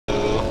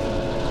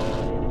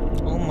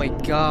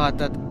god,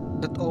 that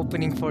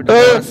opening for the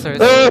monsters.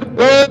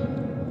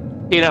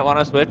 Peanut,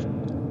 wanna switch?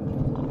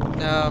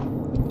 No,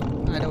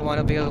 I don't want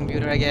to be a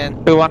computer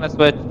again. Who wanna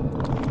switch?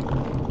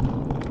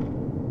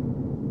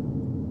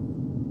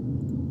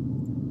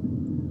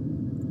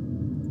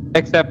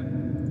 Except...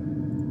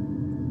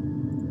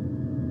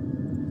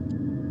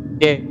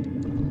 Yeah.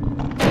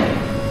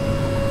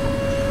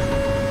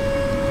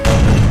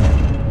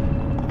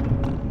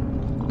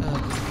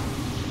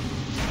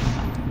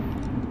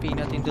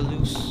 Peanut in the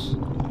loose.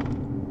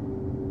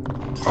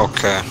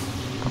 Okay.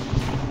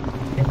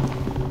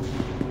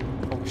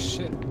 Oh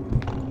shit.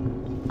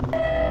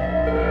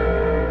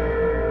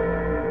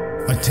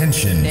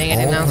 Attention, Dang it,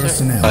 all announcer.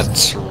 personnel.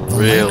 That's The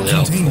really light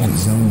helpful. containment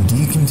zone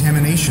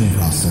decontamination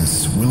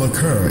process will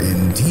occur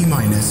in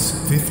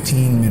T-minus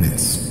 15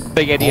 minutes.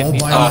 Big idiot. All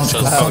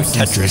biological Oh,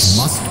 substances Tetris.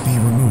 must be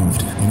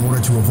removed in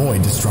order to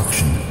avoid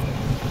destruction.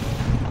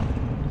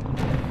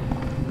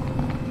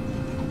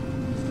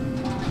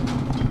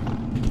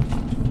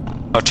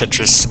 Oh,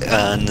 Tetris,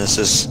 and this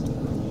is...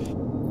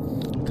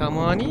 Come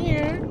on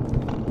here.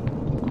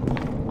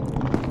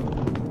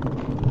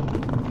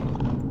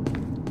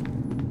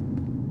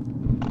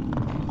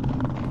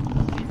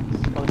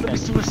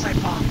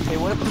 Suicide bomb. Hey,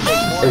 what if we make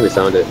I more? think we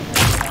sound it.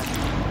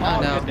 Oh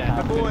no.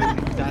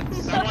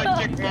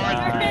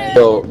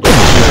 So,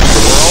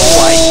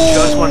 I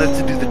just wanted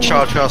to do the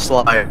cha-cha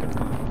slide.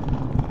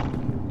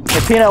 Hey,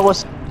 Peanut,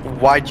 what's...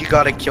 Why'd you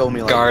gotta kill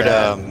me like guard,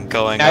 that?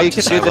 going Now up you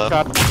to can do the silo.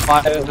 shot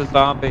fly as a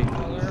zombie.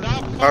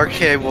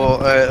 Okay, well,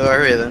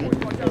 alright then.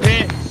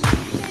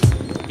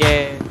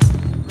 Yeah.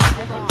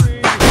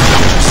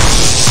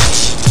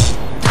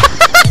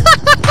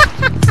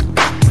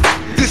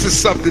 This is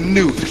something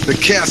new, the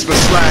Casper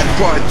Slide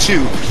Part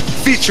 2,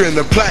 featuring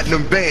the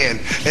Platinum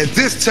Band, and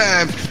this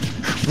time,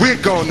 we're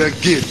gonna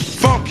get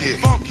funky.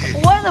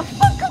 Why the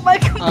fuck am I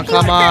computer? Oh,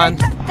 come on.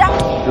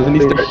 doesn't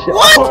he start?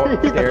 What?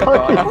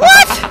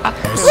 What?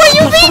 What do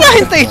you mean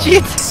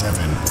anti-cheat?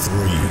 7,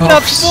 3. The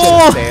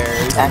fool!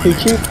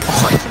 Anti-cheat?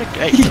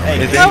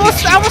 I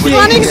was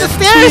running the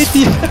stairs!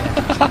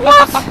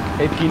 What?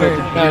 Hey, Peanut,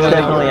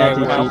 definitely I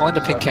anti-cheat. want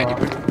the pink candy.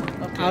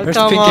 Oh, Where's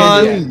come pink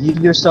on. candy? You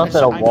yourself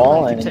at a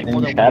wall and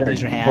shatter.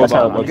 That's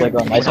how it looks like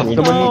on my screen.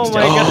 Oh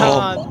my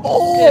god.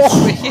 Oh,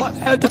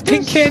 the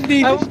pink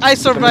candy! I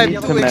survived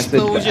Someone needs 2 to message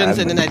explosions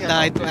the and then I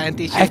died to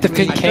anti-cheat. I have the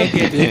pink candy,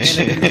 bitch.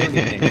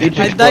 Each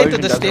I died to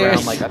explosion the does stairs.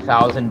 around like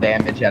 1,000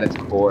 damage at its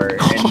core,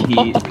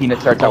 and Peanut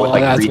starts out with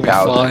like that's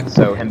 3,000,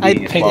 so him I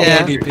being picked 1,200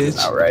 candy, is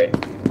bitch. about right.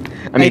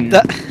 I mean,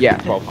 yeah,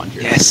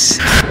 1,200. Yes.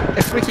 I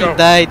freaking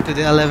died to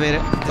the elevator,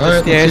 to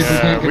the stairs.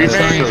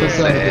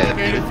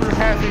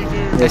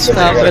 I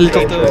stopped a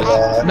little too.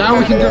 Now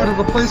we can go to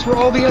the place where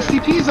all the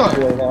SCPs are.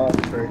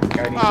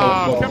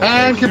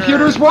 And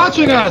computers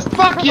watching us.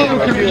 Fuck you,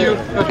 computer.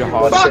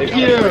 Fuck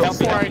you.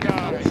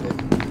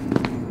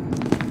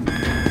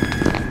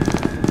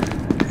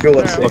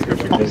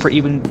 For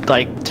even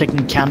like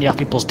taking candy off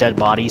people's dead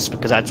bodies,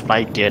 because that's what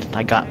I did.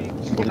 I got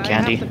blue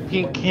candy.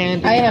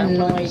 I have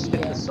no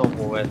idea.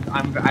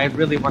 I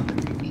really want the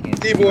pink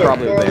candy. Wait, let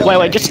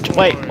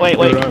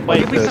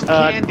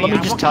me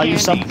just tell you,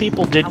 some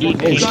people did eat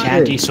pink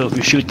candy, so if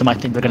you shoot them, I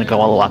think they're gonna go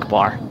Allahu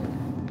Akbar.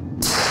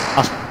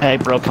 Hey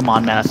bro, come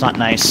on man, that's not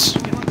nice.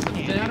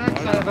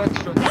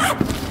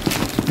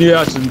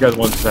 Yeah, so you guys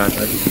want that.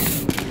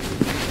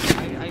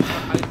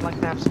 I'd like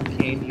to have some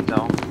candy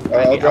though.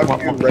 I'll I drop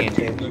want you more red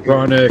candy.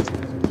 Chronic.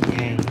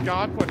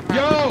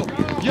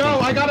 Yo,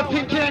 I got a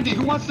pink candy.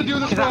 Who wants to do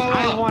this for all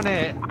I want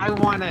it. I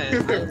want it.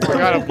 I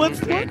got a blue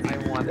candy. I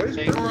want it.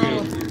 Thank you.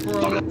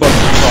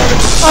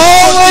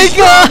 Oh my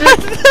god!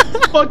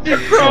 Fucking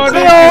Chronic.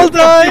 They all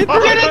died!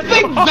 You didn't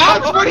think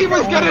that's what he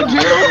was gonna do?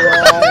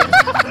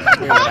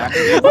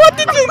 What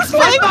did you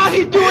expect? I thought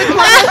he'd do it to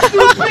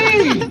SCP!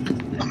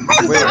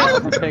 Wait,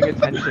 I'm paying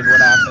attention.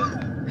 What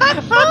happened?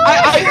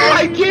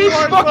 I gave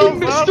fucking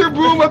Mr.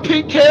 Boom a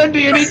pink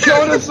candy and he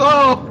killed us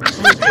all!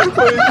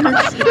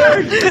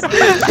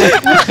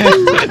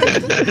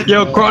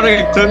 Yo, Chronic,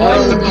 I took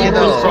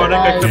Chronic,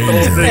 I took the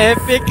whole thing.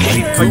 Epic!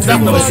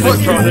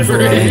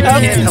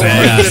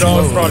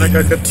 Chronic,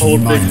 I took the whole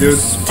thing, dude.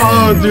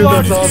 Oh, dude,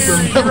 that's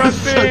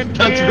awesome.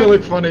 That's really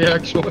funny,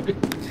 actually.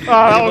 Oh,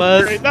 that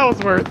was great. That was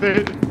worth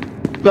it.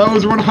 That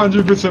was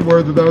 100%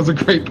 worth it. That was a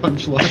great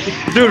punchline.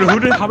 Dude,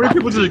 how many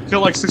people did it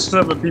kill? Like 6 or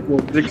 7 people.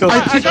 Did it kill? I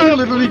think I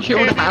literally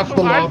killed half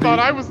the lobby. I thought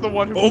I was the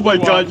one who. Oh my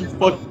god, you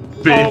fuck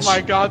bitch. Oh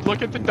my god,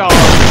 look at the dog.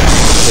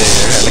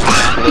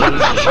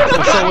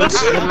 So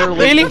it's literally...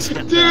 Really?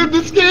 Dude,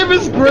 this game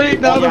is great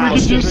now that we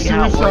can do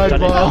suicide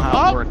bomb.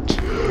 How it worked.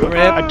 Rip.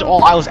 I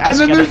was And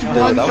asking then there's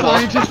one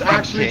scientist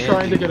actually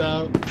trying to get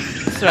out.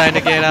 Trying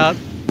to get out.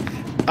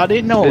 I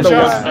didn't know it was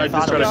I I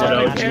thought just it was tried to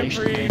an get out.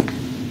 imagination.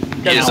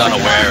 He is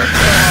unaware.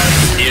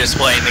 He is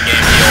playing the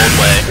game the old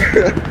way.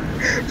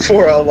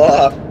 For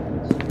Allah.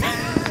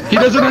 He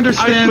doesn't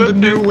understand the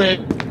new way.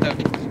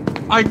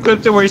 I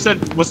clipped it where he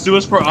said, "Let's do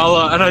this for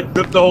Allah," and I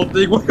clipped the whole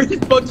thing where he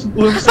fucking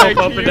blew himself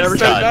up and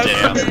everything. God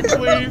damn.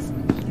 Please.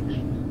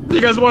 You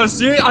guys want to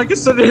see it? I can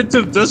send it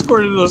into the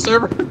Discord into the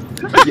server.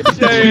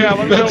 Yeah.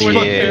 Let me know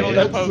what Yeah. channel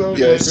that post.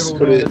 Yes,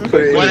 put it What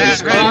in.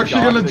 happened? I'm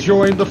actually gonna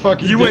join the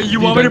fucking. You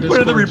want me to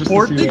put in the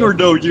report thing or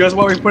no? You guys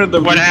want me to put in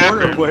the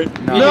report or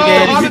what?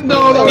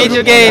 No,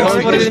 video games.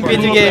 Put it in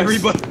video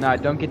games. Nah,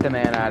 don't get the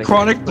man out of here.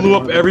 Chronic blew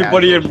up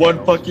everybody in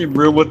one fucking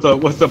room with the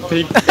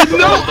pink.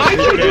 No,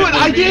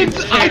 I didn't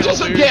do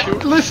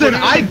it. Listen,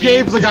 I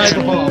gave the guy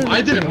the bomb.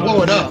 I didn't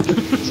blow it up.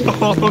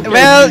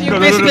 Well, you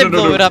basically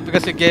blew it up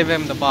because you gave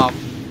him the bomb.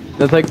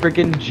 That's like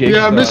freaking Jigsaw.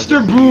 Yeah,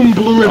 Mr. Boom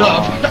blew it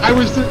up. It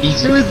was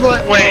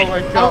like, Wait. oh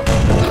my god.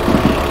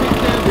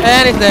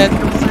 And he's dead.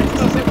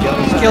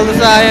 Kill the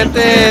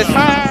scientist.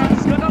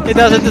 He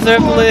doesn't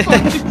deserve to live.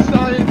 Scientist.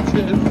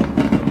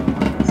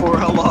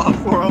 For Allah.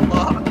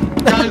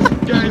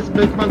 Guys,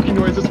 make monkey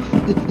noises.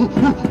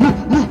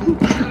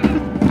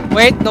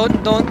 Wait, don't.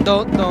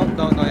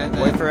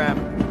 Wait for him.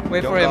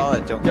 Wait for Don't him. call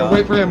it, don't Yeah, call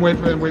wait it. for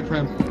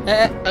him.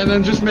 Eh, And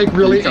then just make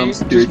really, Here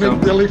he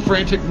comes. really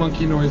frantic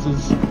monkey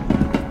noises.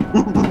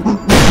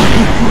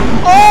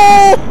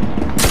 Oh!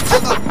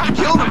 He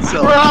killed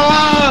himself. Bro!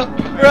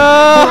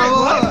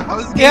 How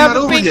is the You game have not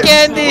over pink yet?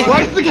 candy!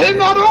 Why is the game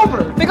not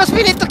over? Because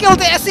we need to kill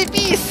the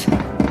SCPs!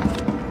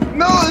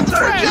 No, it's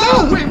our No,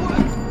 job. wait, what?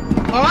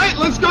 Alright,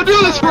 let's go do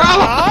this for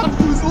Allah!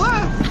 Who's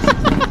left?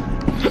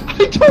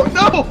 I don't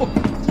know!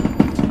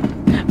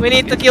 We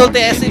need to kill the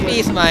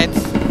SCPs, minds.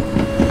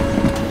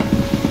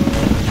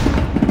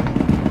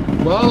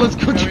 Well, let's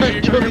go try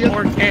and kill the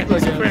more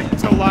candies quick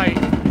to light.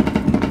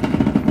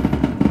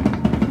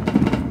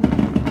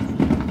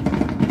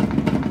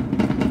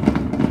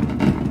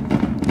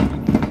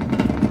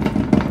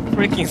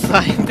 Freaking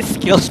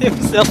scientist killed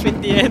himself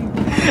in the end.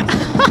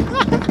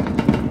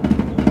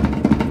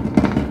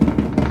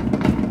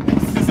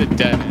 This is a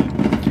dead end.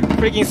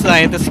 Freaking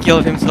scientist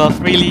killed himself,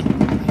 really.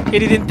 He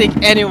didn't take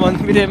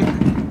anyone with him.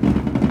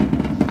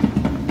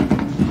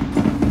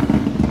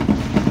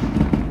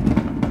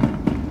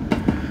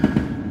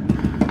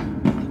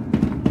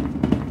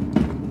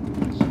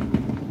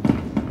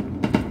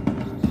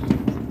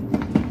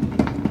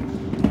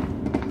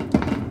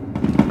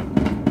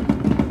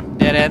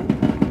 Dead end.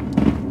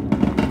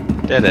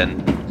 Dead end.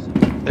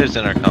 There's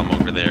intercom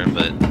over there,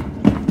 but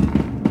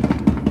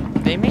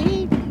There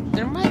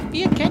might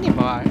be a candy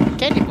ball there.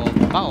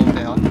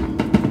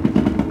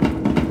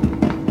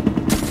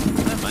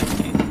 that might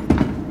be.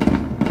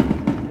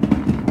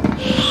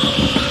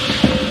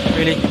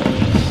 Really?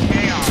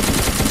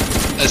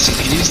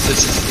 SCPs,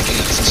 this is the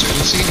Chaos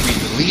Insurgency. We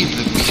believe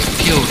that we have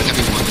killed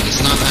everyone that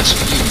is not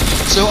SCP.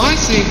 So I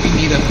say we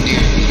meet up near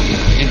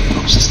the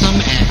intercom system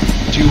and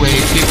do a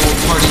big old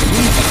party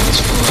moonbounce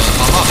for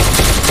Allah.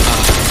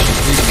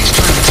 Read these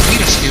terms.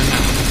 Meet us here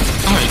now.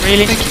 Alright,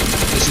 Really? thank you.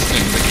 This has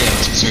been the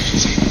Chaos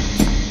Insurgency.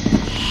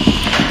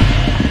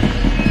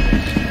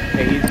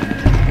 Hey,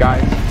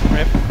 guys.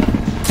 Rip.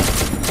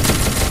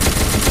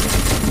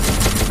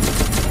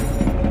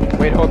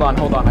 Wait, hold on.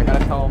 I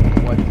gotta tell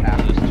him what's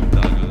happening. Those two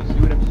doggos.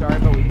 Dude, I'm sorry,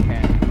 but we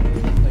can't.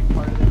 It's like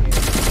part of the game.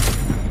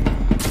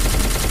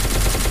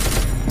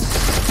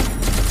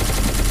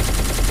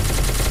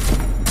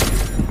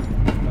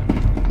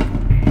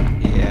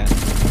 Yeah.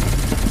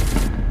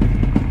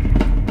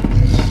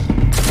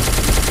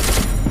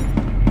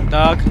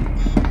 Dog.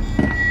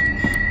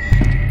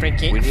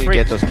 Freaking. We need to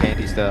get those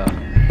candies though.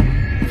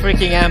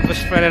 Freaking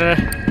ambush predator.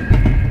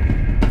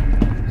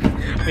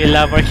 We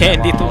love our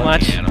candy too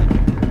much.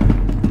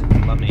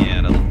 Let me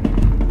at him.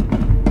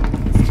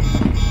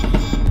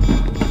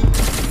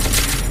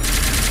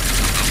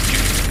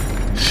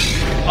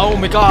 Oh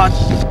my god.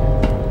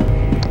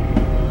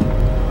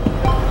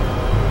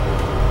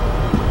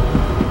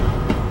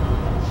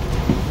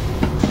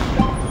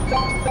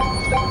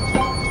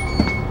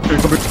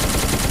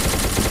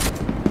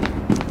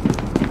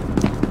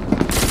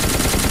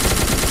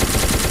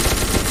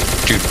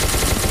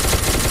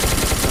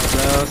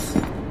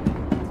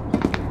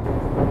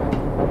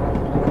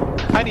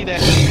 I need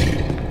that.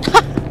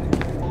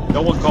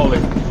 No one call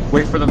it.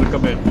 Wait for them to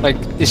come in. Like,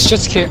 it's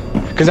just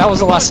because that was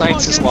the last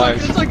scientist live.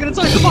 Get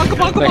inside,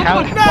 come on, Like,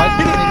 how?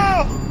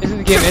 Why isn't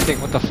the game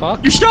ending? What the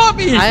fuck? You shot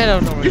me! I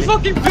don't know. You Really.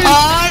 fucking bitch!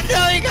 Oh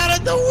no, you got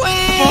in the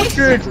way!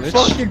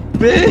 Fucking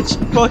bitch!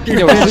 Fucking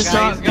Yo, bitch is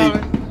shot this, me!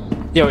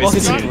 yo, is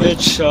this a Fucking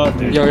glitch? shot,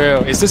 dude. Yo,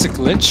 is this a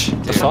glitch?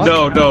 The fuck?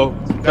 No,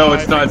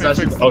 it's not. It's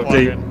actually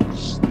update.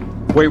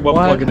 Wait, what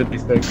plugin did they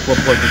fix? What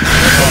plugin?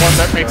 The one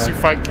that makes you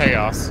fight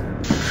chaos.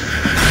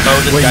 Oh,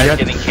 this Wait, you guy's had-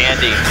 getting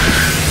candy.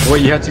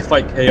 Wait, you had to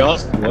fight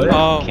chaos? What?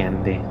 Oh,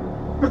 Candy.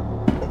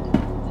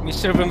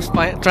 Mr. Boom's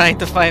trying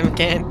to find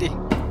candy.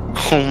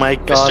 Oh my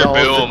god, Mr. all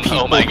Boom, the people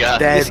oh my god.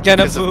 dead He's gonna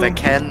because of the boom.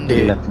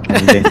 candy.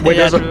 Wait,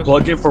 there's a true.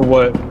 plugin for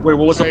what? Wait,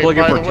 what was the Hey,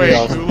 plugin by for the way,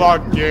 chaos?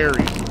 Gulag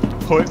Gary,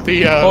 put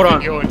the Hold on,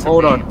 video into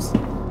hold on. memes.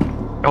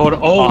 Hold on.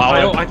 Oh,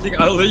 I think.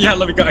 Yeah, I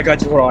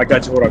got you. Hold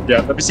on. Yeah,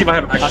 let me see if I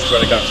have access to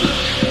it. I got you.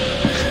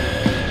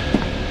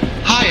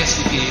 Hi,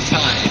 SCPs.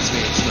 Hi, it's me.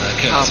 It's the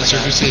Chaos Oh my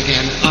Insurgency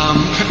again.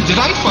 Did I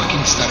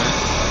fucking stutter?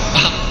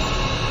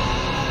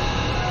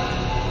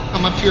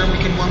 I'm up here and we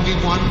can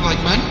 1v1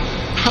 like men?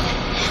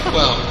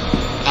 Well,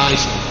 I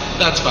see.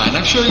 That's fine.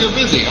 I'm sure you're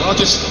busy. I'll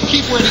just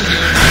keep waiting here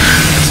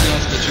until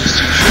the bitches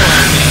to show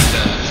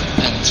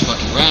up and it's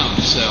fucking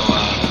round. So,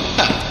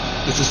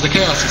 this is the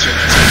Chaos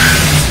Insurgents.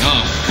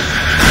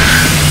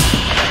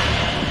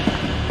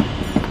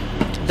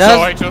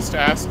 So I just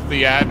asked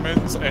the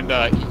admins, and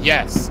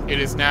yes, it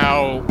is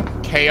now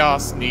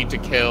Chaos need to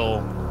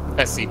kill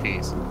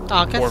SCPs.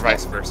 Or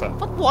vice versa.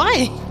 But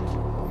why?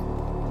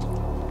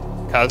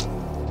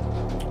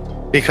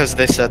 Because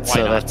they said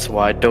so, that's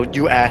why. Don't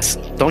you ask,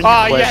 don't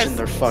you question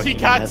their fucking she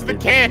got to the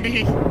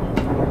candy!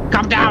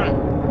 Come down!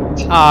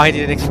 Oh, he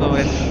didn't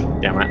explode.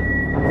 Damn it.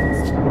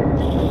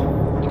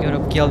 You could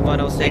have killed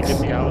 106. Get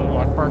the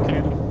Lock Bar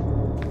candy.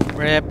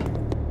 Rip.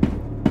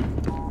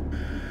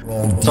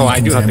 So I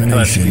do have to kill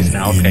SCPs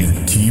now, okay.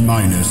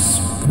 T-minus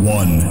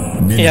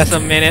 1 minute. He has a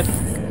minute.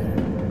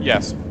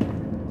 Yes.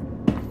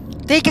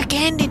 Take a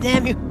candy,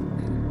 damn you!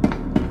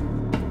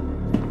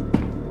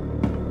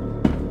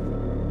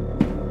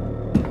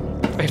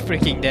 My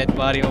freaking dead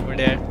body over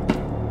there.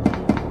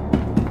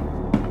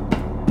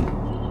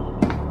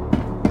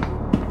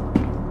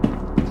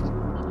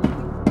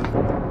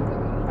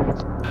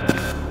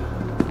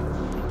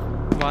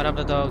 One of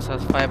the dogs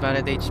has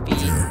 500 HP.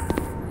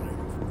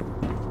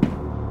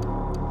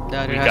 The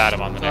other We has got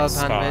him on the next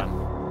 1200. spawn.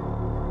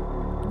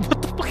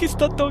 What the fuck is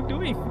that dog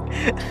doing?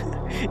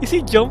 Is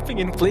he jumping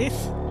in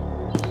place?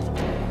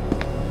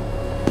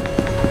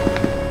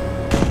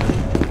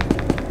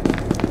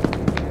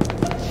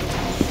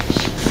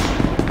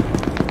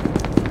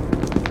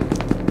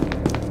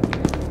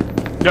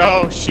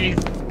 No,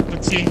 the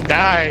team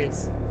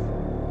dies.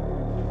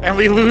 And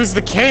we lose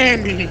the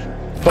candy!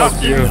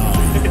 Fuck you.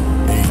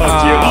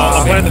 Fuck you.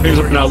 I'm putting the memes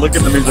right now. Look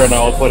at the memes right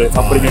now. I'm putting in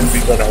the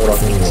memes right now. Hold on.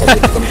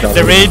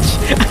 The rage!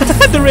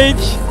 The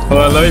rage!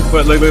 Hold on, let me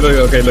put, look.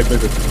 Okay, look. Light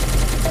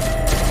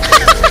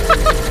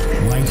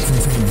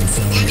containment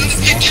zone is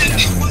locked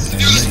down and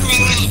ready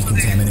for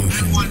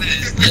decontamination.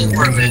 The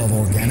removal of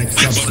organic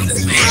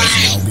substances has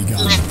now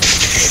begun.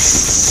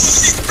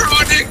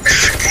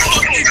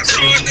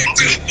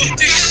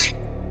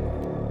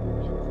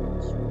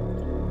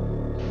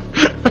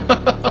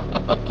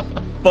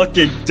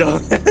 Fucking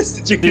dumbass.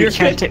 Did you hear You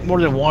can't take more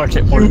than one or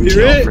take more than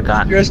two, I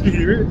forgot. You guys can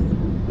hear it?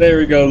 There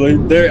we go.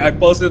 Look, there, I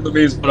posted the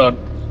memes. Hold on.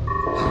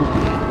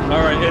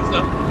 Alright, it's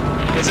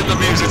in the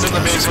memes.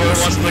 Whoever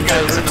wants to look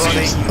at it, it's in the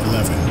memes.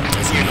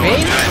 You know what,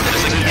 guys?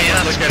 There's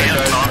a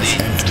can coffee.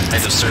 I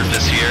just served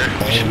this here.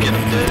 We should get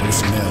them good.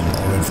 Personnel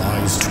are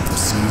advised to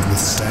proceed with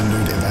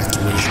standard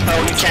evacuation. Oh,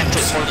 you can't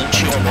take more than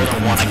two or more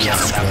than one, I can't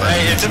remember.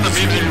 Hey, it's in the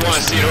memes if you want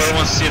to see it. Whoever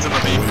wants to see it's in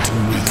the memes.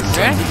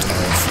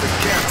 The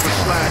Casper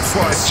Slide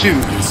Part 2,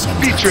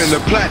 featuring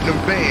the Platinum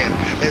Band,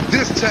 and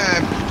this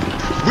time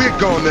we're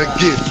gonna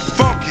get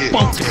funky.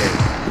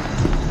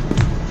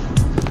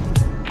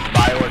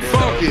 By order,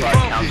 Funky. those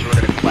counts, we're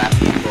gonna clap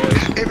these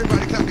boys.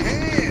 Everybody clap your hands.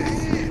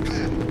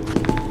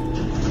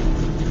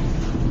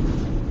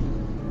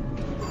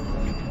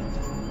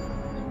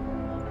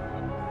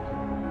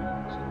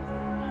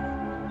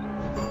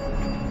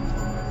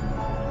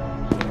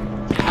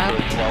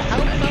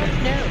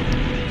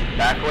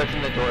 Back away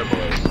from the door,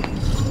 boys.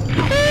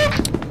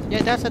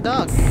 Yeah, that's a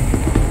dog.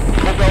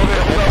 Hold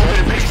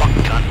over, big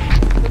fucking gun.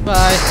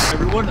 Goodbye.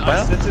 Everyone,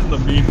 I sent in the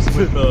memes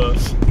with the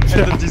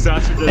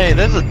disaster. Hey,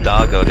 there's a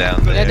doggo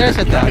down there. Yeah, there's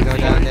a doggo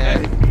down there.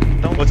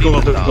 Let's go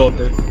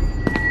there.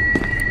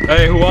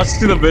 Hey, who wants to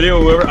see the video?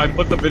 Whoever, I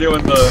put the video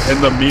in the memes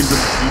and the feed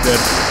that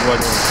who I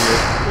want to see it.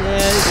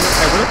 Yeah,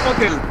 Hey, where the fuck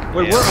is?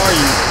 Wait, where are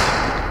you?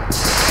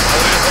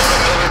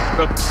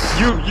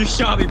 You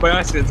shot me by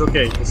accident. It's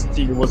okay. It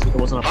wasn't a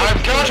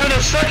I've gotten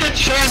a second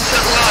chance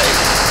at life.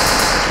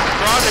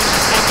 God, you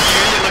fucking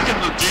idiot. Look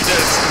at the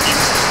details.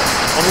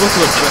 I'm gonna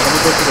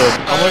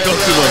go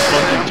to the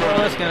fucking.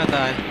 Joel's gonna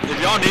die. If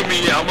y'all need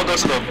me, yeah, I'm gonna go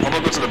to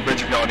the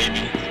bridge if y'all need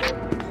me.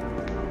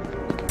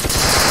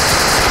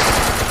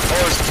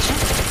 Oh,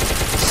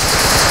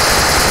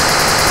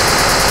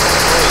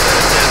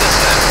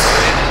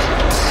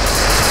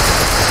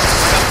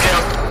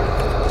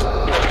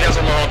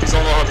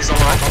 He's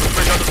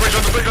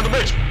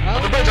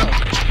on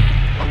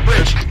the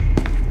bridge.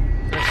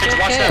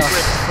 Watch that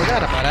bridge.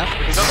 Forgot about that.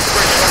 He's on the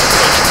bridge.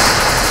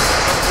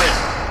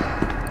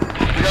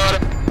 We got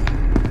him.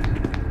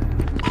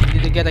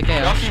 Did you get a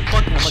chaos?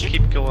 I'm gonna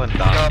keep going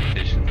down.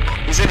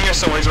 He's in here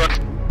somewhere. He's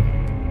running.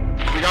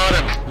 We got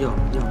him. Yo,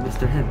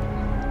 Mr. Him.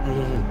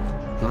 Hey.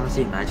 You wanna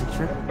see a magic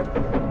trick?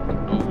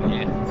 Oh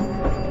yeah.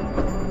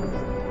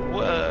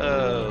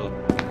 Whoa.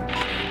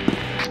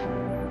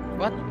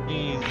 What?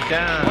 He's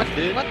down,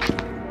 dude. What?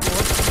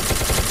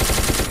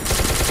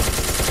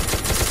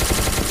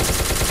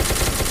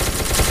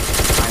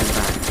 I am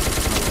back.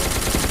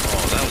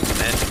 Oh, that was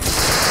magic.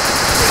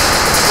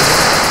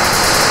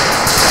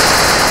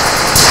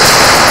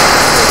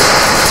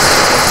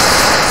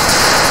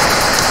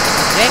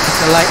 Next,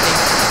 the lightning.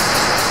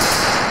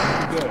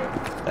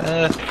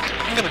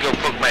 I'm gonna go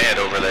poke my head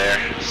over there.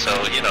 So,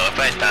 you know, if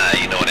I die,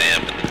 you know what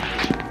happened.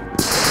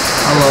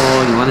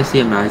 Hello, you wanna see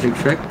a magic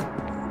trick?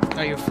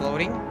 Are you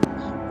floating?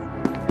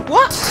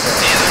 What?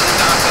 Yeah, there's a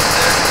dock up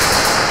there.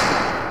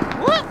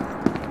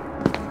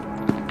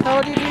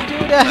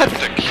 Dad.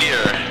 Stuck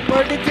here.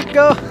 Where did you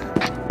go?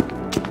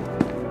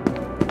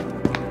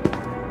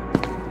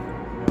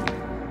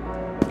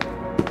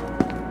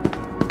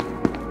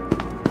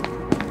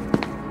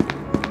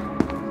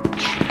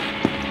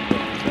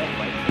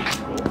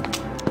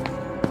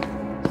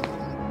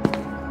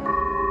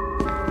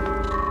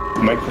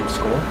 Mike from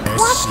school?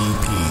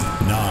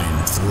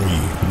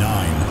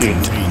 SCP-939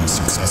 contained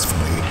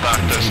successfully.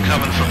 Doctor's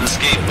coming from this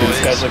gate, boys.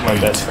 This guy's like my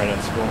best friend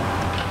at school.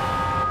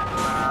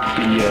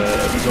 We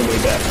go way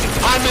back.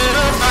 I'm in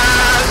a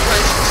bad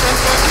place, so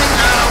fucking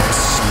hell.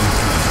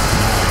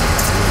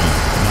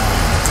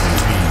 SCP-939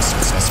 contained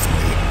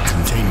successfully.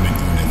 Containment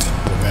Unit,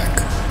 Quebec,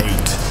 8.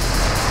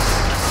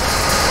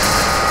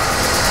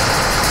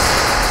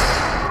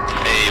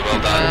 Hey,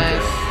 well done.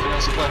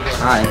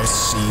 Hi.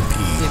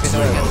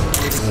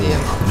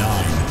 SCP-049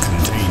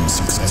 contained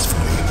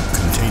successfully.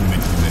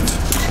 Containment Unit,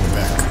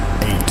 Quebec,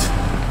 8.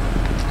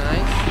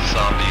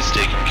 Zombies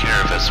taken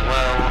care of as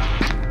well.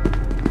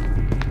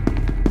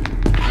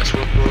 Nice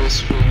work,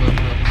 boys. Full level up.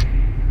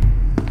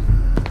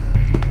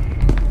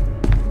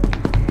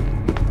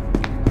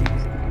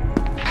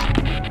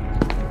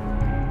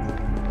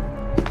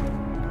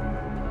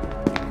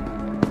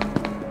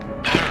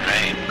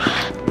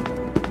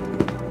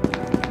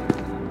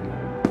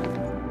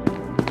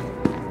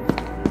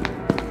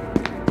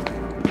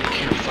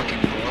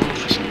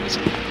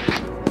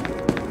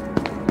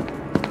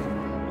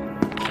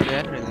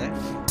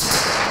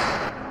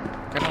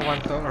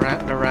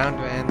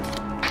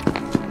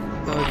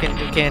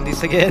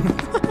 Candies again.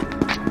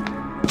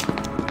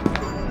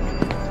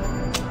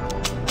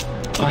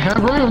 I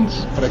have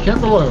rounds, but I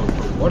can't reload for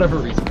whatever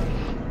reason.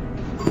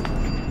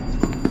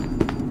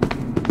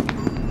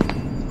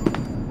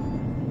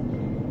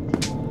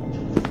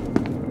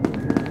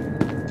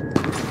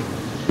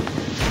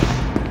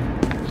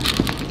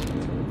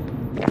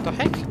 What the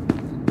heck?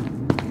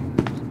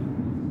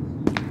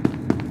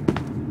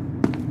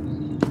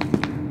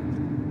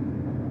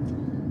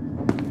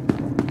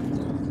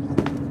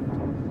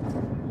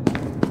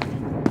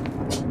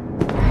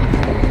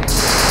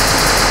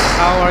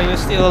 How are you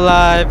still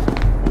alive?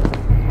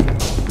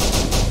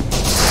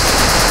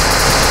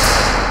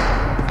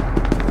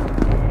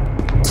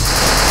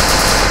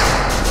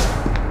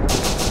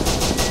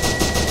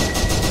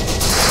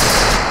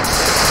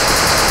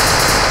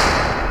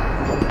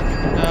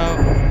 No.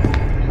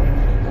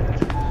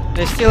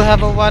 They still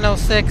have a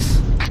 106.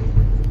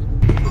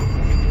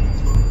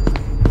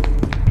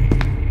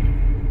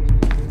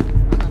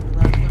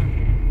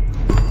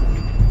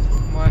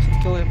 Must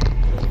kill him.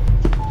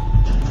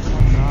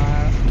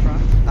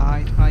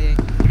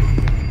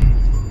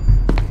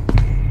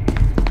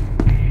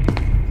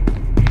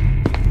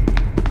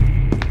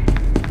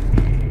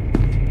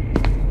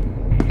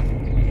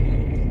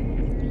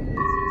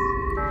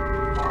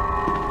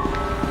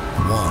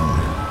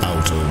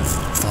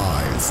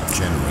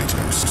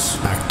 Generators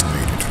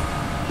activated.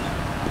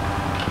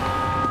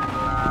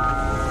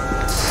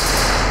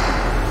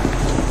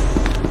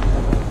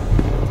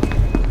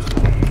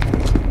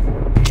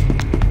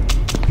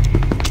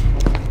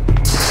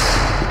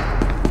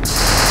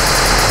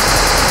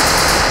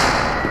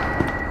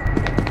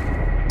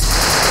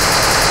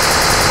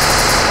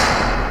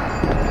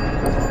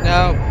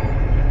 No.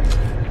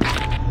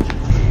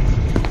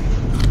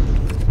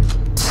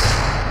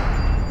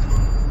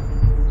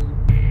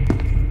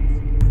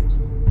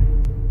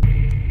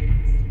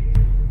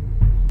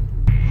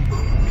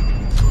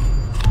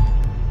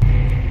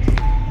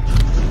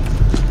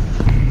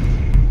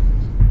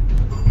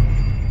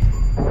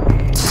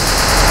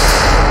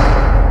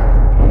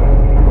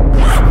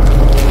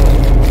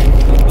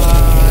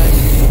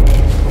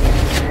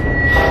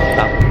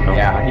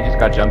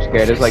 Got jump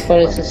scared. It's like,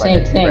 but it's the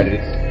same thing.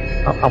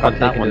 I'm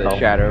taking the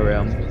shadow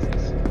realm.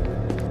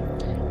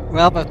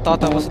 Well, I thought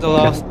that was the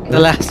last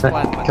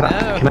one. But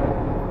no.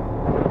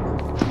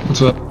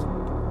 What's up?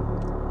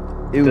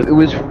 It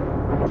was.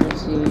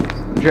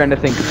 I'm trying to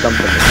think of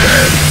something to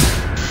say.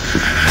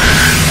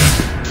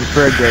 It's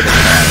for a greater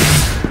cause.